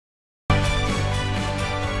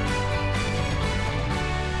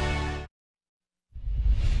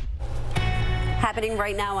Happening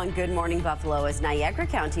right now on Good Morning Buffalo as Niagara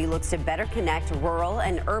County looks to better connect rural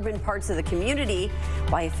and urban parts of the community.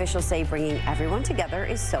 Why officials say bringing everyone together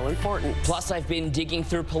is so important. Plus, I've been digging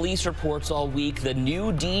through police reports all week. The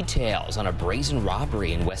new details on a brazen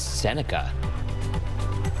robbery in West Seneca.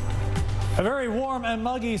 A very warm and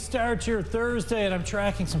muggy start to your Thursday, and I'm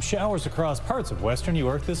tracking some showers across parts of Western New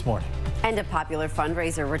York this morning. And a popular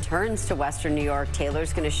fundraiser returns to Western New York.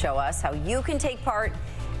 Taylor's going to show us how you can take part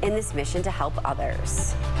in this mission to help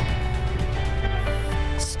others.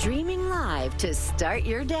 Streaming live to start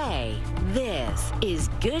your day, this is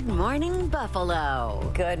Good Morning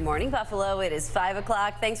Buffalo. Good morning, Buffalo. It is 5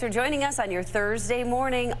 o'clock. Thanks for joining us on your Thursday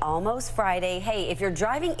morning, almost Friday. Hey, if you're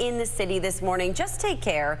driving in the city this morning, just take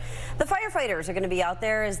care. The firefighters are going to be out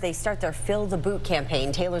there as they start their Fill the Boot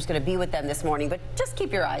campaign. Taylor's going to be with them this morning, but just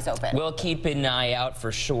keep your eyes open. We'll keep an eye out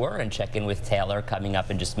for sure and check in with Taylor coming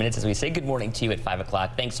up in just minutes as we say good morning to you at 5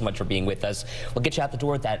 o'clock. Thanks so much for being with us. We'll get you out the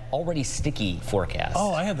door with that already sticky forecast.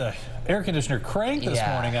 Oh, I had the air conditioner cranked this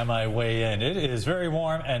morning on my way in. It is very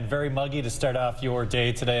warm and very muggy to start off your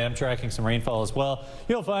day today. I'm tracking some rainfall as well.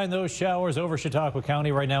 You'll find those showers over Chautauqua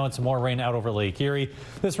County right now and some more rain out over Lake Erie.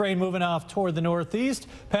 This rain moving off toward the northeast,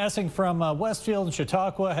 passing from Westfield and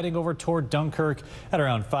Chautauqua, heading over toward Dunkirk at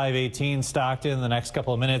around 5:18. Stockton in the next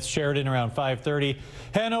couple of minutes. Sheridan around 5:30.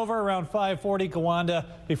 Hanover around 5:40. Gowanda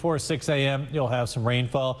before 6 a.m. You'll have some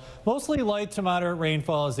rainfall. Mostly light to moderate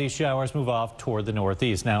rainfall as these showers move off toward the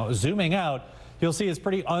northeast. Now, zooming out, you'll see it's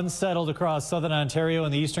pretty unsettled across southern Ontario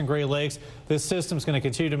and the eastern Great Lakes. This system is going to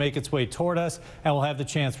continue to make its way toward us, and we'll have the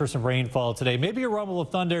chance for some rainfall today. Maybe a rumble of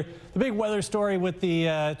thunder. The big weather story with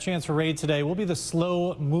the chance for rain today will be the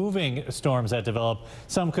slow-moving storms that develop.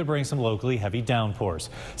 Some could bring some locally heavy downpours.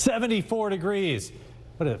 74 degrees.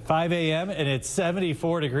 What is it, 5 a.m. and it's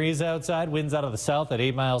 74 degrees outside. Winds out of the south at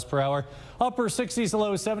 8 miles per hour. Upper 60s to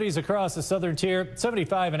low 70s across the southern tier.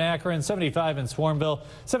 75 in Akron, 75 in Swarmville,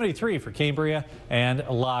 73 for Cambria and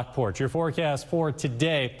Lockport. Your forecast for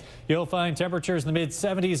today, you'll find temperatures in the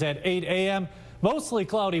mid-70s at 8 a.m. Mostly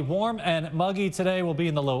cloudy, warm and muggy today. Will be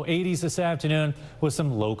in the low 80s this afternoon with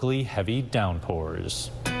some locally heavy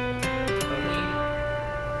downpours.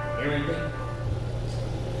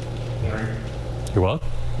 You're welcome.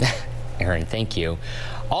 Aaron, thank you.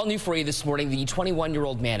 All new for you this morning, the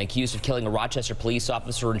 21-year-old man accused of killing a Rochester police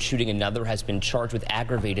officer and shooting another has been charged with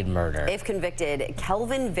aggravated murder. If convicted,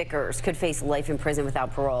 Kelvin Vickers could face life in prison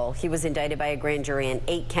without parole. He was indicted by a grand jury on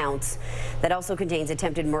 8 counts. That also contains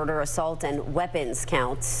attempted murder, assault, and weapons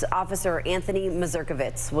counts. Officer Anthony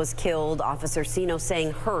Mazurkiewicz was killed. Officer Sino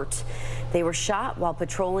Sang hurt. They were shot while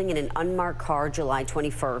patrolling in an unmarked car July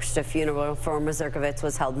 21st. A funeral for Mazurkiewicz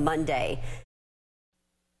was held Monday.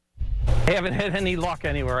 I haven't had any luck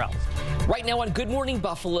anywhere else. Right now on Good Morning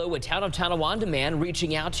Buffalo, a Town of Tonawanda man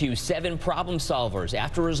reaching out to 7 problem solvers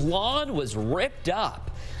after his lawn was ripped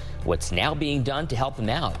up. What's now being done to help them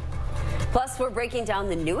out? Plus, we're breaking down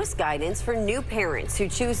the newest guidance for new parents who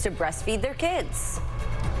choose to breastfeed their kids.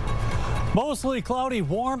 Mostly cloudy,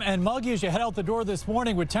 warm and muggy as you head out the door this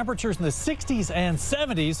morning with temperatures in the 60s and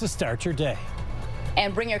 70s to start your day.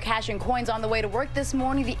 And bring your cash and coins on the way to work this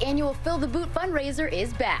morning. The annual Fill the Boot fundraiser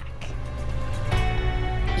is back.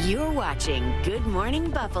 You're watching Good Morning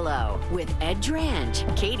Buffalo with Ed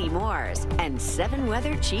Drantch, Katie Morse, and 7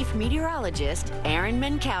 Weather Chief Meteorologist Aaron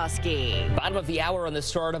Mentkowski. Bottom of the hour on the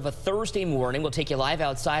start of a Thursday morning. We'll take you live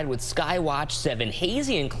outside with Skywatch 7.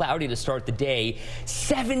 Hazy and cloudy to start the day.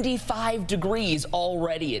 75 degrees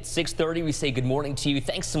already at 6:30. We say good morning to you.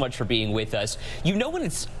 Thanks so much for being with us. You know when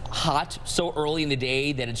it's hot so early in the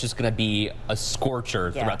day that it's just going to be a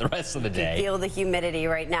scorcher throughout the rest of the day. You feel the humidity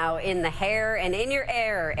right now in the hair and in your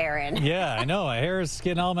air, Aaron. Yeah, I know. My hair is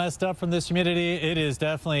getting all messed up from this humidity. It is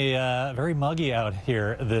definitely very muggy out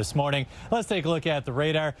here this morning. Let's take a look at the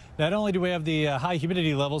radar. Not only do we have the high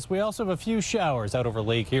humidity levels, we also have a few showers out over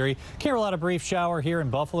Lake Erie. Can't rule out a brief shower here in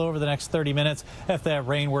Buffalo over the next 30 minutes if that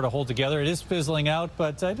rain were to hold together. It is fizzling out,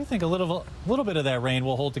 but I do think a little bit of that rain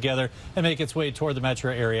will hold together and make its way toward the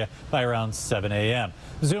metro area by around 7 a.m.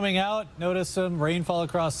 Zooming out, notice some rainfall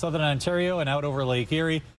across southern Ontario and out over Lake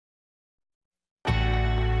Erie.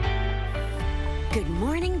 Good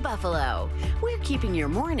Morning Buffalo. We're keeping your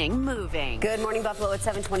morning moving. Good Morning Buffalo at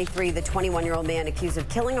 7:23. The 21-year-old man accused of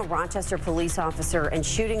killing a Rochester police officer and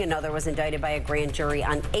shooting another was indicted by a grand jury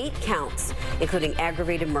on 8 counts, including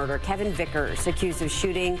aggravated murder. Kevin Vickers accused of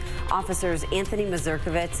shooting officers Anthony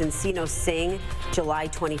Mazurkiewicz and Sino Sang July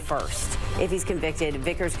 21st. If he's convicted,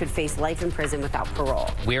 Vickers could face life in prison without parole.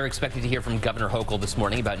 We're expected to hear from Governor Hochul this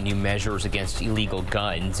morning about new measures against illegal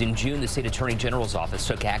guns. In June, the state attorney general's office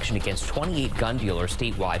took action against 28 gun dealer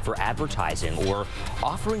statewide for advertising or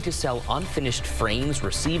offering to sell unfinished frames,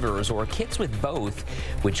 receivers, or kits with both,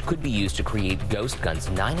 which could be used to create ghost guns.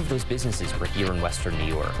 9 of those businesses were here in Western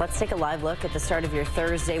New York. Let's take a live look at the start of your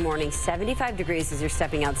Thursday morning. 75 degrees as you're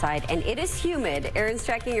stepping outside, and it is humid. Aaron's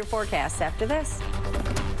tracking your forecast after this.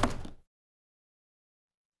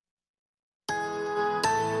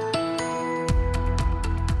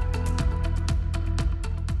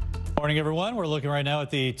 Morning, everyone. We're looking right now at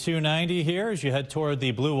the 290 here as you head toward the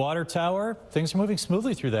Blue Water Tower. Things are moving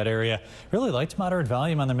smoothly through that area. Really light to moderate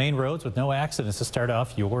volume on the main roads with no accidents to start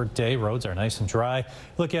off your day. Roads are nice and dry.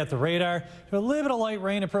 Look at the radar. A little bit of light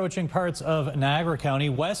rain approaching parts of Niagara County,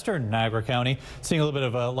 western Niagara County. Seeing a little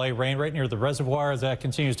bit of light rain right near the reservoir as that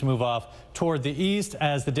continues to move off toward the east.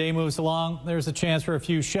 As the day moves along, there's a chance for a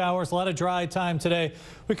few showers. A lot of dry time today.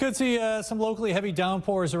 We could see some locally heavy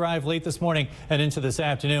downpours arrive late this morning and into this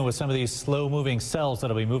afternoon with some of these slow-moving cells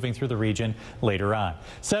that'll be moving through the region later on.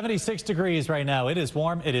 76 degrees right now. It is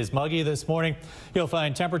warm. It is muggy this morning. You'll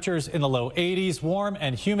find temperatures in the low 80s, warm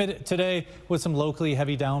and humid today with some locally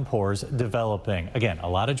heavy downpours developing. Again, a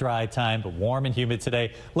lot of dry time, but warm and humid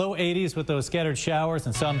today. Low 80s with those scattered showers,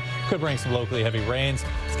 and some could bring some locally heavy rains.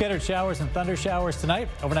 Scattered showers and thunder showers tonight.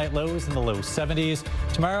 Overnight lows in the low 70s.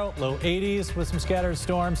 Tomorrow, low 80s with some scattered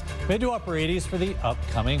storms. Mid to upper 80s for the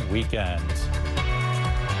upcoming weekend.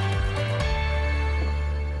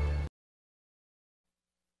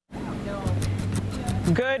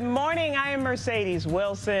 Good morning. I am Mercedes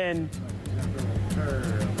Wilson.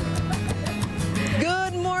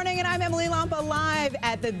 Good morning, and I'm Emily Lampa live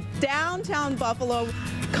at the downtown Buffalo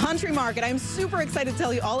Country Market. I'm super excited to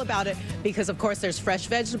tell you all about it because, of course, there's fresh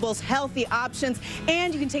vegetables, healthy options,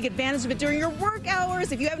 and you can take advantage of it during your work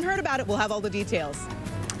hours. If you haven't heard about it, we'll have all the details.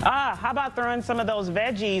 How about throwing some of those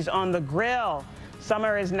veggies on the grill?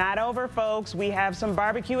 Summer is not over, folks. We have some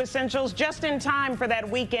barbecue essentials just in time for that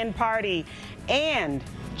weekend party. And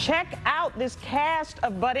check out this cast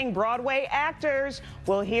of budding Broadway actors.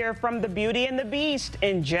 We'll hear from the Beauty and the Beast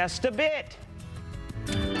in just a bit.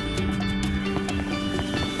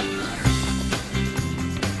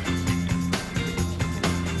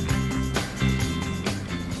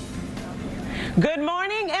 Good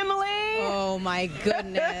morning, Emily. Oh my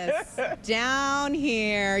goodness. Down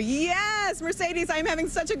here. Yes, Mercedes, I'm having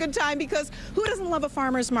such a good time because who doesn't love a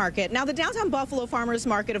farmer's market? Now, the downtown Buffalo Farmers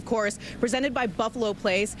Market, of course, presented by Buffalo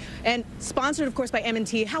Place and sponsored, of course, by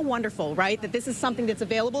M&T. How wonderful, right? That this is something that's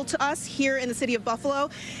available to us here in the city of Buffalo.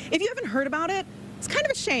 If you haven't heard about it, it's kind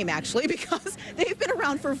of a shame, actually, because they've been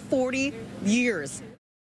around for 40 years.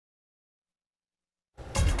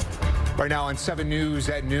 Right now on 7 News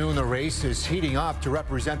at noon, the race is heating up to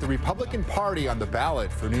represent the Republican Party on the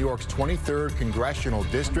ballot for New York's 23rd Congressional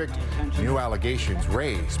District. New allegations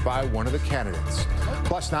raised by one of the candidates.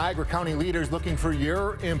 Plus, Niagara County leaders looking for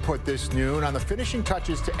your input this noon on the finishing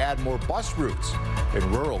touches to add more bus routes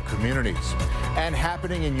in rural communities. And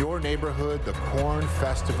happening in your neighborhood, the Corn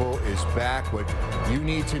Festival is back. What you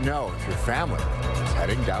need to know if your family is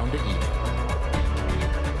heading down to eat.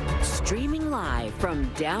 Streaming live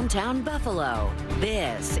from downtown Buffalo,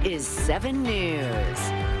 this is 7 News.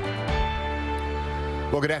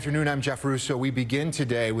 Well, good afternoon. I'm Jeff Russo. We begin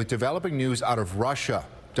today with developing news out of Russia.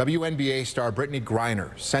 WNBA star Brittany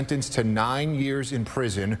Griner sentenced to 9 years in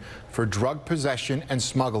prison for drug possession and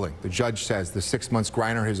smuggling. The judge says the 6 months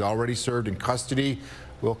Griner has already served in custody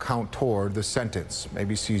will count toward the sentence.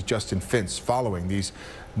 ABC's Justin Fintz following these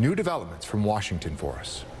new developments from Washington for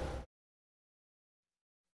us.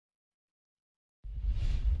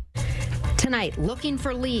 Tonight, looking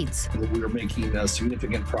for leads. We are making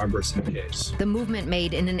significant progress in the case. The movement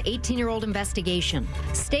made in an 18-year-old investigation.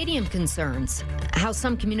 Stadium concerns. How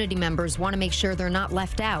some community members want to make sure they're not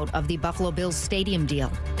left out of the Buffalo Bills stadium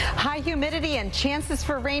deal. High humidity and chances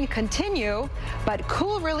for rain continue, but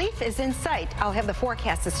cool relief is in sight. I'll have the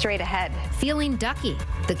forecast straight ahead. Feeling ducky.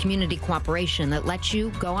 The community cooperation that lets you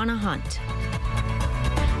go on a hunt.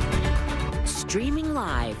 Streaming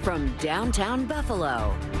live from downtown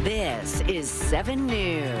Buffalo, this is 7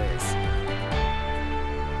 News.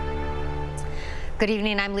 Good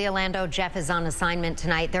evening, I'm Leah Lando. Jeff is on assignment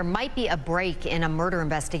tonight. There might be a break in a murder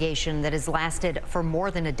investigation that has lasted for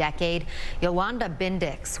more than a decade. Yolanda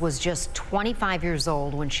Bindix was just 25 years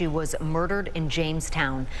old when she was murdered in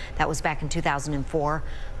Jamestown. That was back in 2004.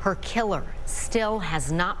 Her killer still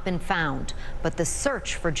has not been found, but the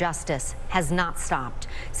search for justice has not stopped.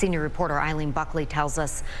 Senior reporter Eileen Buckley tells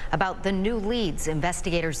us about the new leads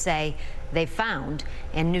investigators say they found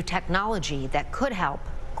and new technology that could help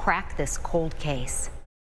crack this cold case.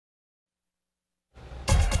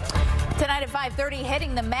 Tonight Tonight at 5:30,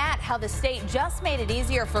 hitting the mat, how the state just made it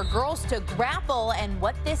easier for girls to grapple and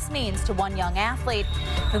what this means to one young athlete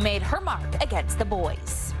who made her mark against the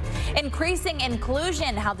boys. Increasing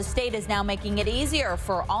inclusion, how the state is now making it easier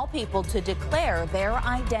for all people to declare their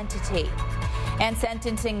identity. And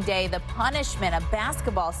sentencing day, the punishment a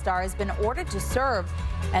basketball star has been ordered to serve,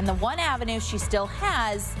 and the one avenue she still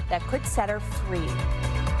has that could set her free.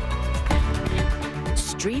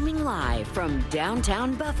 Streaming live from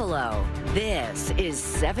downtown Buffalo, this is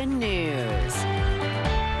 7 News.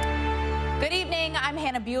 Good evening, I'm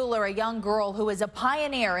Hannah Buehler. A young girl who is a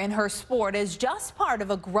pioneer in her sport is just part of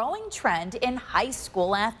a growing trend in high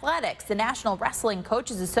school athletics. The National Wrestling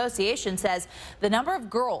Coaches Association says the number of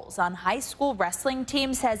girls on high school wrestling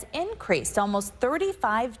teams has increased almost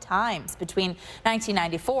 35 times between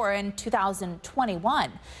 1994 and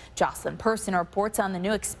 2021. Jocelyn Person reports on the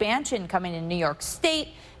new expansion coming to New York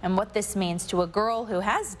State and what this means to a girl who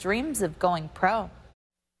has dreams of going pro.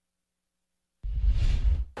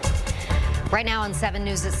 Right now on 7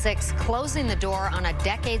 News at 6, closing the door on a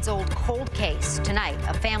decades-old cold case. Tonight,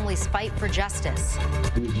 a family's fight for justice.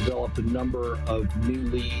 We've developed a number of new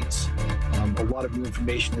leads. A lot of new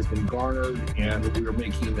information has been garnered, and we are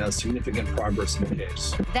making significant progress in the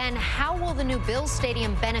case. Then how will the new Bills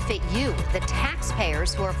Stadium benefit you, the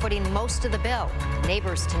taxpayers who are footing most of the bill?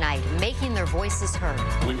 Neighbors tonight making their voices heard.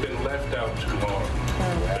 We've been left out too long,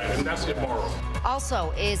 and that's immoral.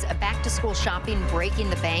 Also, is back-to-school shopping breaking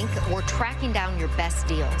the bank? We're tracking down your best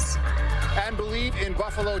deals. And Believe in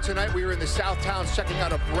Buffalo tonight, we were in the South Towns checking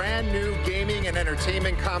out a brand new gaming and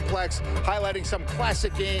entertainment complex, highlighting some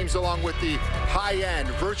classic games along with the high-end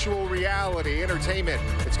virtual reality entertainment.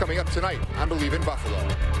 It's coming up tonight on Believe in Buffalo.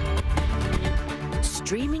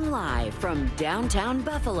 Streaming live from downtown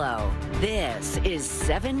Buffalo, this is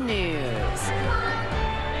 7 News.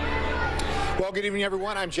 Well, good evening,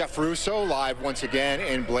 everyone. I'm Jeff Russo, live once again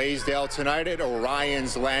in Blaisdell tonight at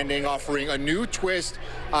Orion's Landing, offering a new twist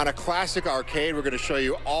on a classic arcade. We're going to show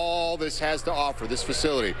you all this has to offer, this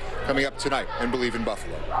facility, coming up tonight and Believe in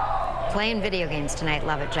Buffalo. Playing video games tonight.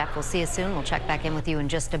 Love it, Jeff. We'll see you soon. We'll check back in with you in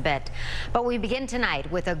just a bit. But we begin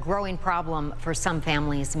tonight with a growing problem for some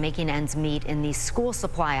families making ends meet in the school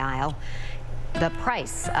supply aisle. The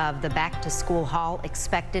price of the back-to-school haul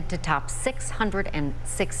expected to top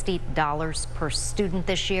 $660 per student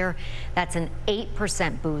this year. That's an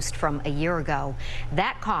 8% boost from a year ago.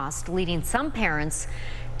 That cost leading some parents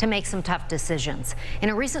to make some tough decisions. In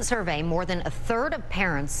a recent survey, more than a third of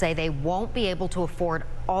parents say they won't be able to afford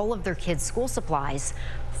all of their kids' school supplies.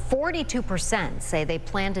 42% say they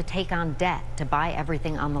plan to take on debt to buy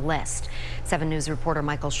everything on the list. 7 News reporter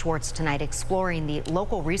Michael Schwartz tonight exploring the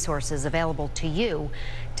local resources available to you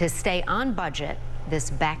to stay on budget this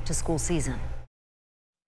back-to-school season.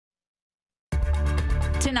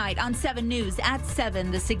 Tonight on 7 News at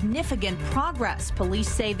 7, the significant progress police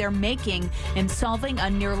say they're making in solving a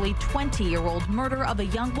nearly 20-year-old murder of a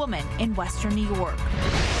young woman in Western New York.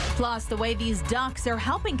 Plus, the way these ducks are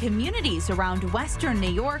helping communities around Western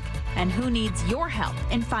New York and who needs your help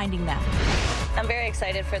in finding them. I'm very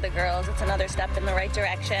excited for the girls. It's another step in the right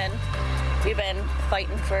direction. We've been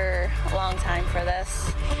fighting for a long time for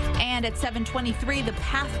this. And at 7:23, the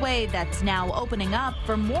pathway that's now opening up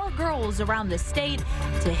for more girls around the state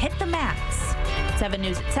to hit the mats. 7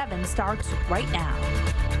 News at 7 starts right now.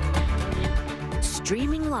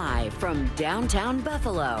 Streaming live from downtown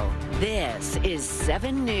Buffalo, this is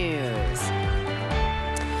 7 News.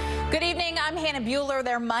 Good evening, I'm Hannah Buehler.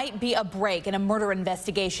 There might be a break in a murder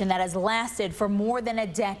investigation that has lasted for more than a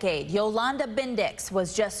decade. Yolanda Bindix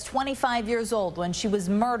was just 25 years old when she was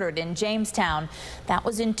murdered in Jamestown. That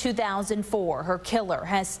was in 2004. Her killer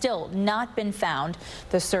has still not been found.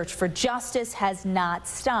 The search for justice has not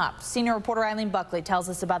stopped. Senior reporter Eileen Buckley tells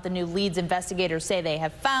us about the new leads investigators say they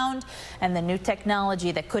have found and the new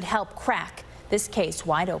technology that could help crack this case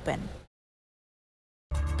wide open.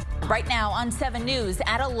 Right now on 7 News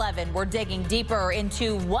at 11, we're digging deeper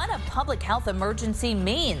into what a public health emergency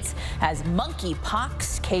means as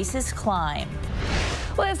monkeypox cases climb.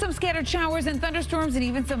 We'll have some scattered showers and thunderstorms and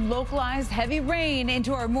even some localized heavy rain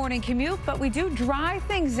into our morning commute, but we do dry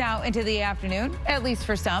things out into the afternoon, at least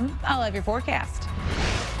for some. I'll have your forecast.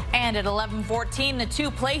 And at 11:14, the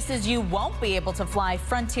two places you won't be able to fly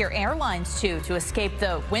Frontier Airlines to escape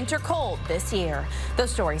the winter cold this year.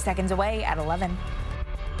 Those stories seconds away at 11.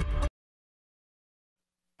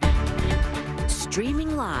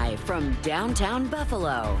 Streaming live from downtown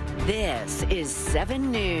Buffalo, this is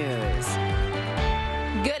 7 News.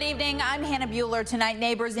 Good evening. I'm Hannah Buehler. Tonight,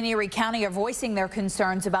 neighbors in Erie County are voicing their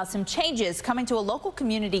concerns about some changes coming to a local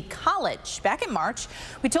community college. Back in March,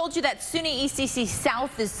 we told you that SUNY ECC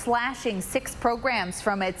South is slashing 6 programs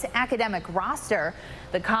from its academic roster.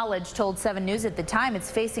 The college told 7 News at the time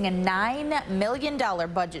it's facing a $9 million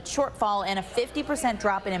budget shortfall and a 50%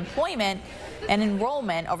 drop in employment and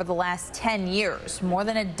enrollment over the last 10 years. More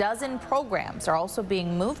than a dozen programs are also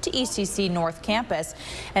being moved to ECC North Campus,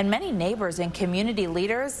 and many neighbors and community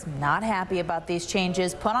leaders not happy about these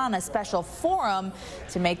changes put on a special forum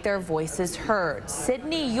to make their voices heard.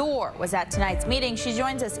 Sydney Yore was at tonight's meeting. She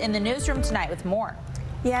joins us in the newsroom tonight with more.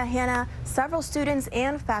 Yeah, Hannah, several students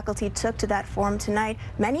and faculty took to that forum tonight,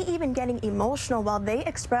 many even getting emotional while they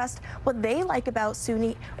expressed what they like about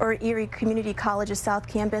SUNY or Erie Community College's South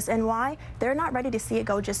Campus and why they're not ready to see it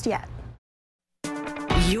go just yet.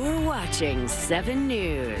 You're watching 7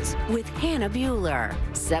 News with Hannah Buehler,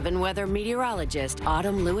 7 weather meteorologist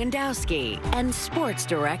Autumn Lewandowski, and sports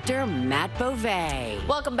director Matt Beauvais.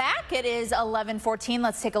 Welcome back. It is 11:14.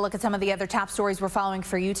 Let's take a look at some of the other top stories we're following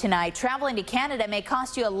for you tonight. Traveling to Canada may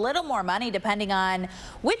cost you a little more money depending on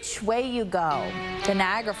which way you go. The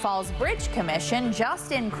Niagara Falls Bridge Commission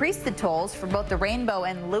just increased the tolls for both the Rainbow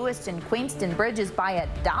and Lewiston Queenston bridges by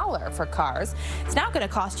 $1 for cars. It's now going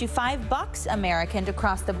to cost you $5 American to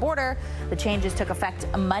cross the border. The changes took effect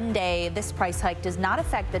Monday. This price hike does not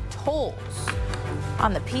affect the tolls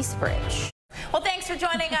on the Peace Bridge. Well, thanks for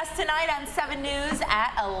joining us tonight on 7 News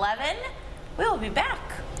at 11. We'll be back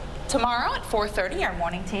tomorrow at 4:30, our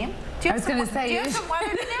morning team. I was going to say, do you have some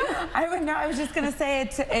weather to do? I would know. I was just going to say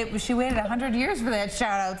she waited 100 years for that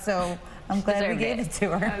shout out, so I'm glad we gave it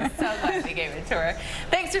to her. I'm so glad we gave it to her.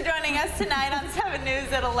 Thanks for joining us tonight on 7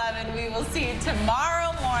 News at 11. We will see you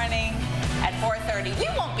tomorrow morning at 4:30. We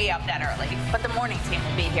won't be up that early, but the morning team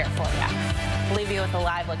will be here for you. We'll leave you with a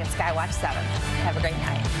live look at Skywatch 7. Have a great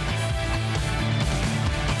night.